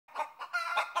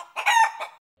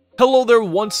Hello there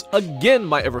once again,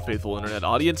 my ever-faithful internet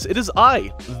audience. It is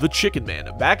I, the Chicken Man,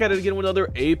 back at it again with another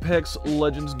Apex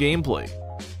Legends gameplay.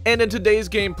 And in today's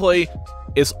gameplay,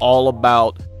 it's all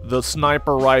about the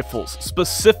sniper rifles,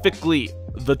 specifically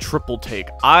the triple take.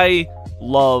 I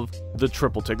love the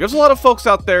triple take. There's a lot of folks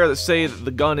out there that say that the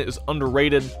gun is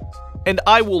underrated, and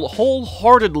I will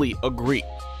wholeheartedly agree.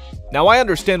 Now, I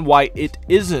understand why it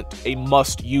isn't a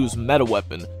must-use meta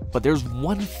weapon, but there's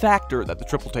one factor that the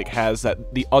triple take has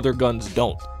that the other guns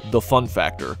don't. The fun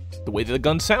factor. The way that the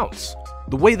gun sounds.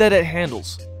 The way that it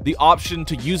handles. The option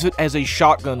to use it as a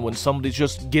shotgun when somebody's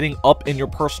just getting up in your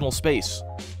personal space.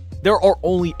 There are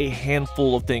only a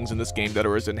handful of things in this game that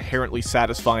are as inherently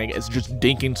satisfying as just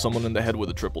dinking someone in the head with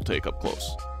a triple take up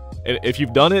close. And if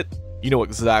you've done it, you know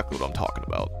exactly what I'm talking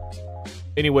about.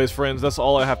 Anyways, friends, that's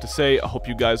all I have to say. I hope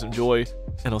you guys enjoy,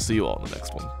 and I'll see you all in the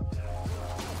next one.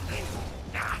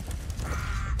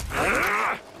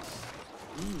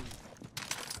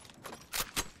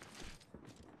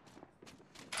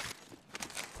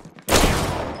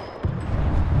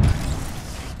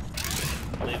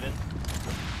 Leaving.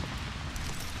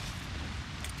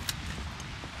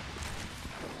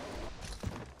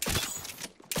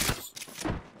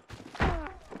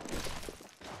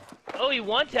 Oh, he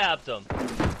one-tapped him.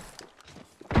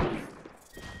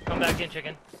 Come back in,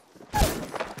 chicken. I'm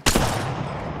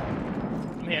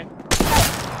here.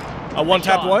 A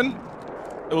one-tapped one?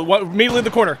 Immediately in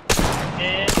the corner.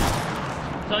 And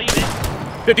that's all you did.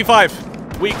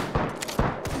 55. Weak.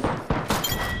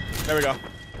 There we go.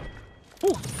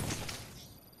 Whew.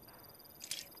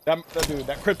 Dude,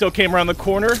 that crypto came around the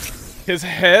corner. His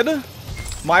head,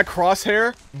 my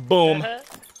crosshair, boom.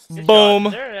 Boom.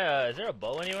 Is there a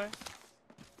bow anywhere?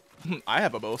 I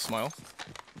have a bow, smile.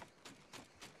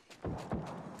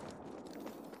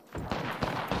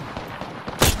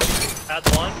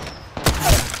 That's one.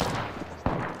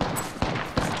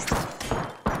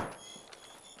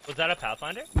 Was that a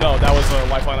Pathfinder? No, that was a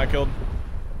lifeline I killed.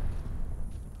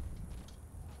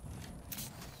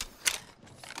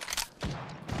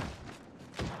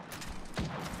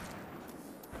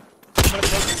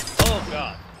 Oh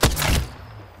god.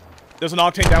 There's an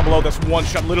octane down below that's one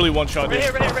shot, literally one shot. Right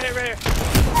here, right here, right here, right here.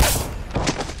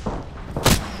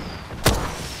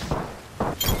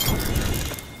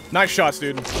 Nice shots,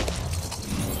 dude. Let's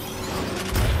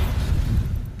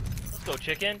go,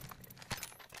 chicken.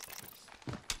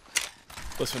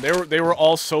 Listen, they were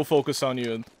all so focused on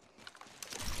you,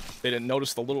 they didn't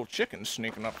notice the little chicken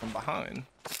sneaking up from behind.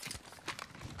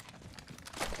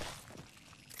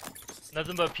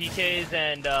 Nothing but PKs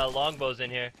and longbows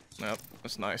in here. Yep,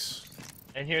 that's nice.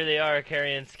 And here they are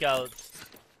carrying scouts.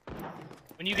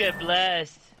 When you get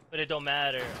blessed, but it don't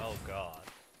matter. Oh god.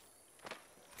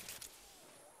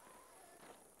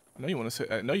 I know you want to say.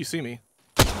 I know you see me.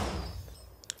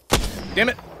 Damn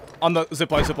it! On the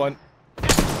zipline, zipline.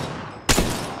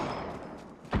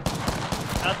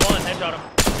 That's one. Headshot him.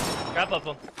 Wrap up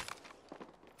him.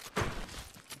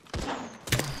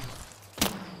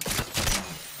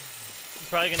 He's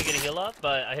probably gonna get a heal up,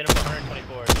 but I hit him for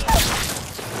 124. So.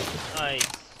 Nice.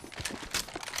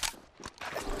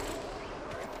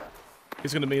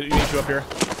 He's gonna meet you up here.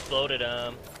 Exploded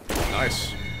him.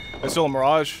 Nice. That's still a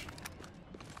Mirage.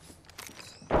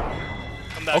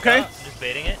 Come back Okay. up. I'm just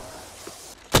baiting it.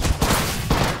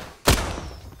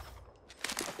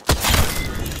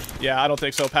 Yeah, I don't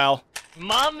think so, pal.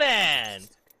 My man!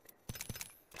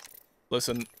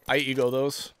 Listen, I ego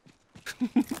those.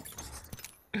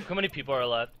 Look how many people are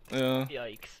left. Yeah.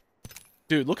 Yikes.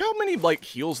 Dude, look how many, like,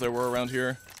 heals there were around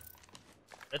here.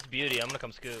 That's beauty. I'm gonna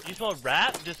come scoop. You smell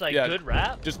rap? Just like Yeah, good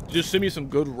rap? Just send me some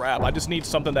good rap. I just need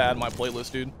something to add to my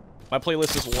playlist, dude. My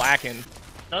playlist is lacking.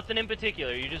 Nothing in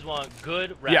particular. You just want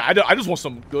good rap. Yeah, I just want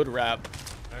some good rap.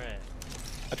 Alright.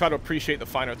 I try to appreciate the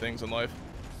finer things in life.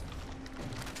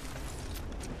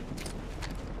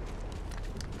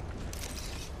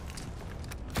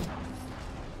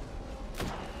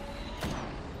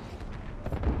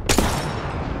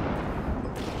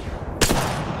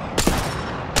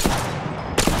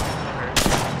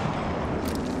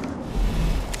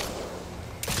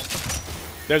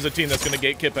 There's a team that's gonna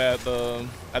gatekeep at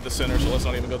the center, so let's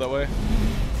not even go that way.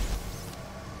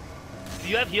 If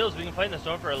you have heals, we can fight in the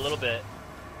storm for a little bit.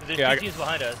 'Cause there's Yeah, two teams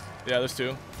behind us. Yeah, there's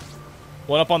two.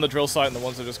 One up on the drill site and the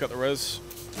ones that just got the res.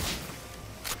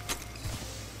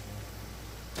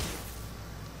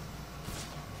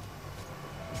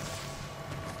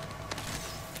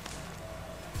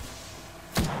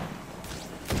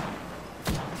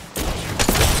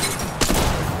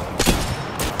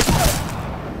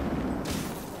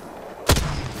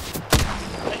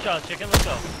 Headshot, chicken. Let's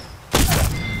go.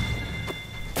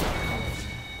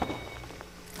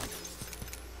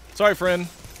 Sorry, friend.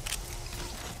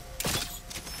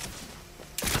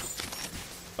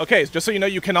 Okay, just so you know,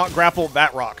 you cannot grapple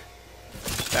that rock.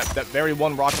 That very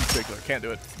one rock in particular. Can't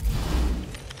do it.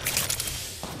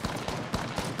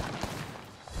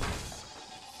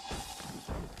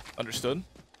 Understood.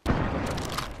 Is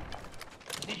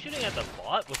he shooting at the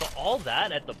bot? Was all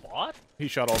that at the bot? He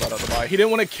shot all that at the bot. He didn't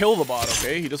want to kill the bot,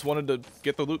 okay? He just wanted to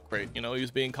get the loot crate. You know, he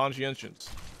was being conscientious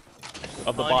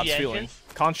of the bot's feelings.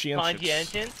 Conscientious.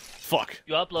 Conscientious? Fuck.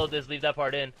 You upload this, leave that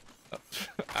part in.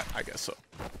 I guess so.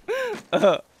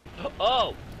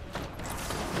 Oh!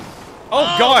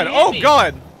 Oh god! Oh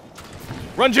god!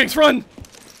 Run, Jinx, run!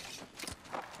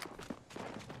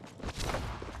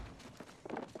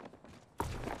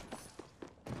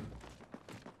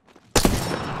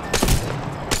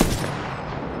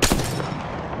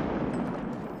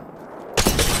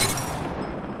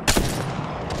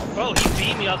 Bro, he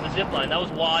beat me off the zipline. That was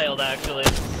wild, actually.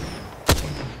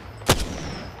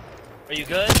 Are you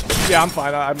good? Yeah, I'm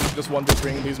fine. I'm just one big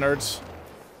bringing these nerds.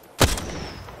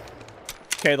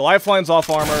 Okay, the lifeline's off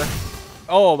armor.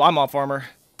 Oh, I'm off armor.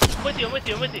 I'm with you, I'm with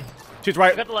you, I'm with you. She's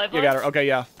right. You got the lifeline? You got her. Okay,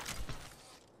 yeah.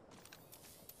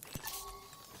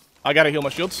 I gotta heal my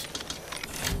shields.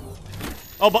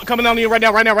 Oh, but coming down to you right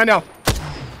now, right now, right now.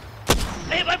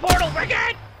 I hit my portal, break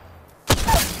it!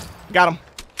 Got him.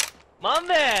 My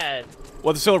man!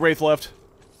 Well, there's still a Wraith left.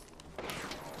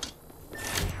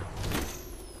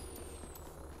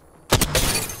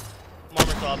 I'm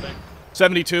armor swapping.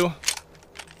 72.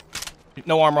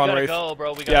 No armor on We gotta Wraith. go,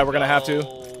 bro. We gotta Yeah, we're gonna have to.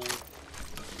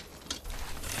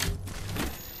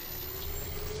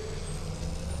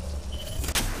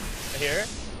 I hear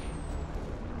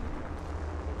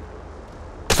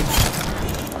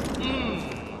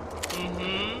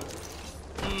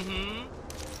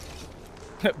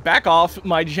it. Back off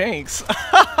my Jinx.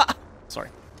 Sorry.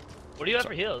 What do you have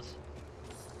for heals?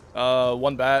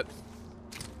 One bat.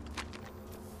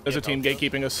 There's Yeah, a team both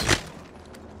gatekeeping us.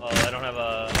 Oh, I don't have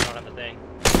a thing.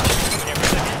 Come here for a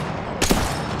second.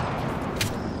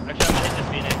 Actually, I'm gonna hit this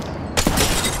Phoenix.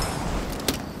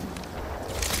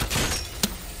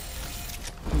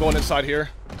 I'm going inside here.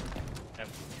 Okay.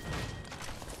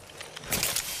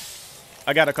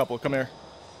 I got a couple. Come here.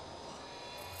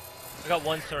 I got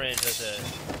one syringe, that's it.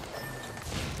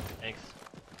 Thanks.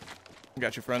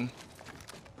 Got you, friend.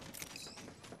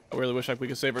 I really wish we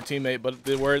could save our teammate, but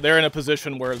they're in a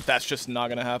position where that's just not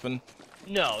gonna happen.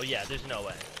 No, yeah, there's no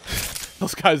way.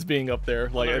 Those guys being up there,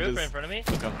 like, On I the roof just... in front of me.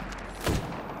 Okay.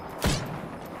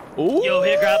 Ooh. Yo,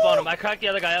 hit a grab on him. I cracked the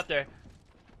other guy up there.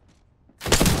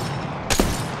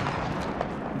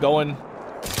 Going.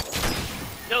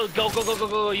 Yo,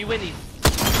 go. You win these.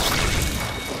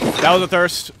 That was a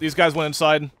thirst. These guys went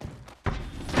inside.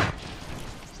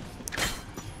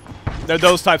 They're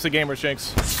those types of gamers,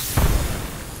 Jinx.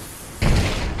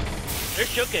 They're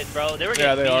shooked, bro. They were getting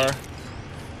Yeah, they are.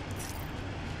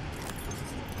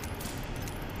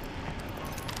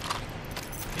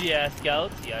 Yeah,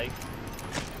 scouts. Yikes.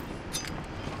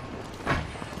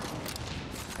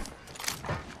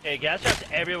 Hey, gas traps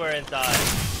everywhere inside.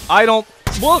 I don't...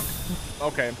 Look!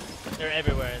 Okay. They're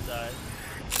everywhere inside.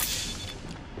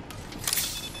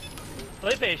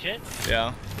 Play patient.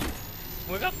 Yeah.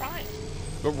 We're gonna fry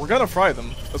them. We're gonna fry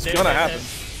them. It's gonna happen.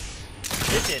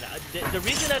 Listen, the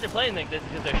reason that they're playing like this is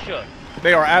because they're shook.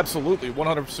 They are absolutely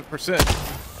 100%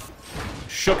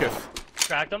 shooketh.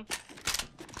 Cracked them.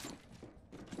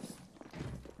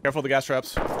 Careful of the gas traps.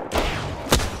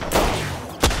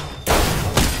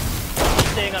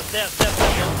 Staying up, step.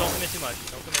 Don't commit too much.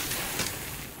 Don't commit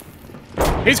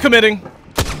too much. He's committing.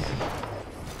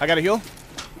 I gotta heal.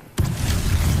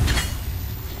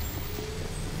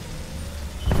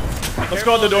 Let's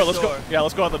go out the door. Let's go. Yeah,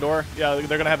 let's go out the door. Yeah,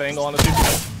 they're gonna have an angle on us.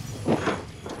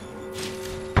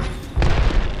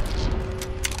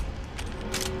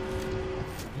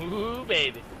 Ooh,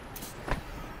 baby.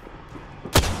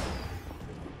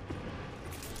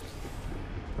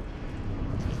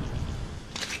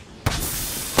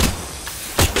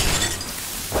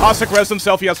 Caustic res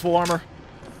himself. He has full armor.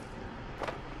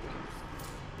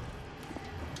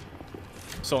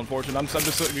 So unfortunate. I'm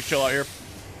just letting you chill out here.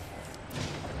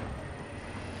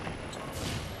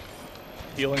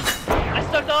 Healing. I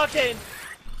stuck the octane.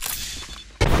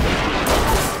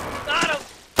 Got him.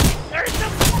 There's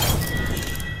him.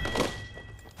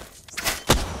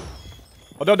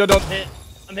 Oh, don't.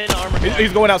 I'm hitting armor.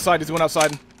 He's going outside. He's going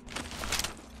outside.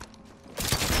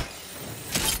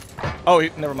 Oh,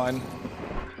 never mind.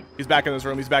 He's back in his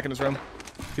room. He's back in his room.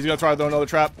 He's gonna try to throw another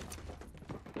trap.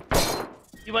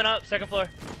 He went up, second floor.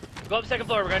 Go up second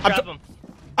floor. We're gonna trap him.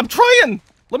 I'm trying.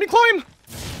 Let me climb.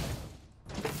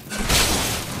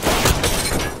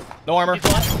 No armor. He's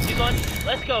one.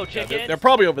 Let's go, Yeah, chicken. they're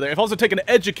probably over there. If I was to take an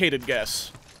educated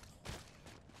guess,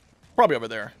 probably over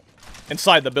there,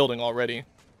 inside the building already.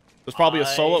 There's probably a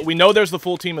solo. We know there's the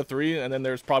full team of 3, and then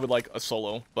there's probably like a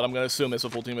solo. But I'm gonna assume it's a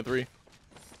full team of 3.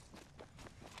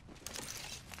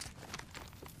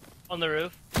 On the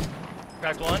roof.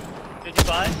 Cracked one.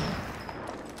 55.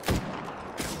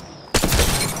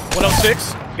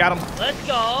 106. Got him. Let's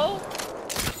go.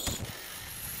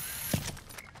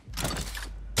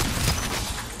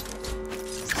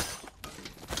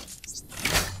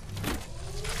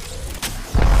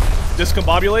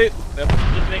 Discombobulate. Yep.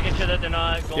 Just making sure that they're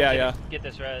not going to get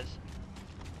this res.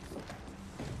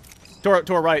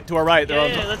 To our right. To our right.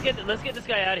 Yeah, let's get this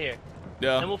guy out of here.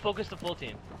 Yeah. Then we'll focus the full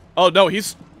team. Oh no,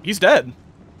 he's dead.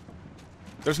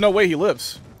 There's no way he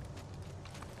lives.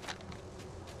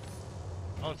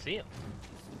 I don't see him.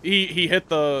 He hit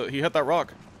that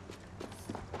rock.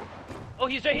 Oh,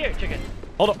 he's right here, chicken.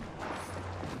 Hold up.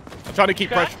 I'm trying to keep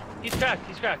pressure. He's cracked.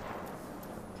 He's cracked.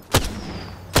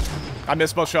 I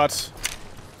missed both shots.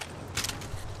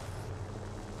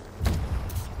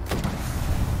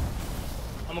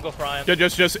 I'm gonna go fry him.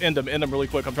 Just end him really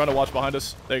quick. I'm trying to watch behind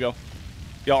us. There you go.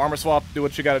 Yo, armor swap. Do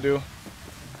what you gotta do.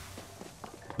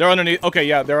 They're underneath. Okay,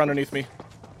 yeah, they're underneath me.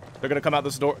 They're gonna come out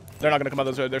this door. They're not gonna come out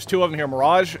this door. There's 2 of them here.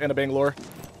 Mirage and a Bangalore.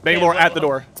 Bangalore at the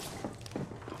door.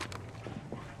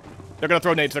 They're gonna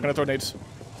throw nades. They're gonna throw nades.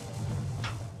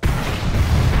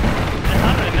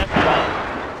 How did I mess that up?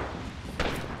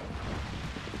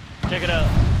 Check it out.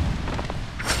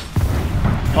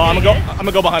 Oh, I'm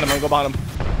gonna go behind him. I'm gonna go behind him.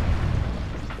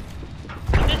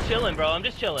 I'm just chilling, bro. I'm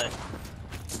just chilling.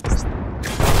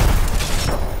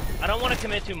 I don't want to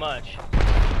commit too much.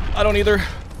 I don't either.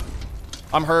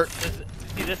 I'm hurt.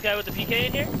 See this guy with the PK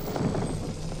in here?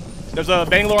 There's a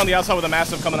Bangalore on the outside with a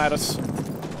massive coming at us.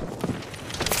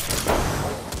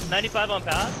 95 on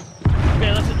pass.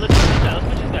 Okay, let's push this guy. Let's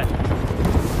push this guy.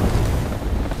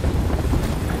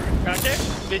 Cracked there.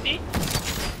 50.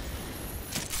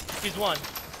 He's 1.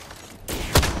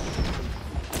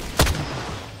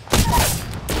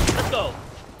 Let's go.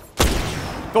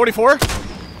 44.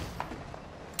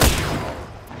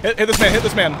 Hit this man. Hit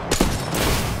this man.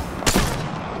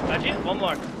 Got you. 1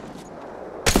 more.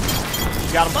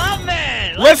 Got him. My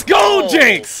man. Let's go,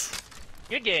 Jinx.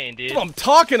 Good game, dude. That's what I'm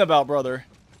talking about, brother.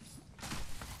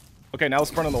 Okay, now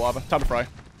let's burn in the lava. Time to fry.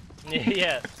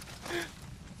 Yeah.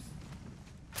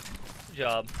 Good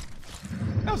job.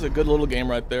 That was a good little game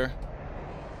right there.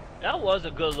 That was a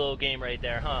good little game right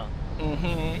there, huh?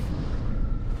 Mm-hmm.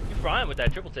 You frying with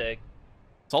that triple take.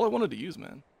 That's all I wanted to use,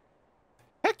 man.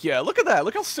 Heck yeah, look at that.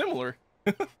 Look how similar.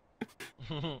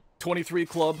 23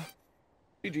 club.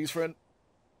 GG's, friend.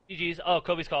 GG's. Oh,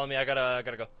 Kobe's calling me. I gotta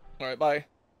go. All right, bye.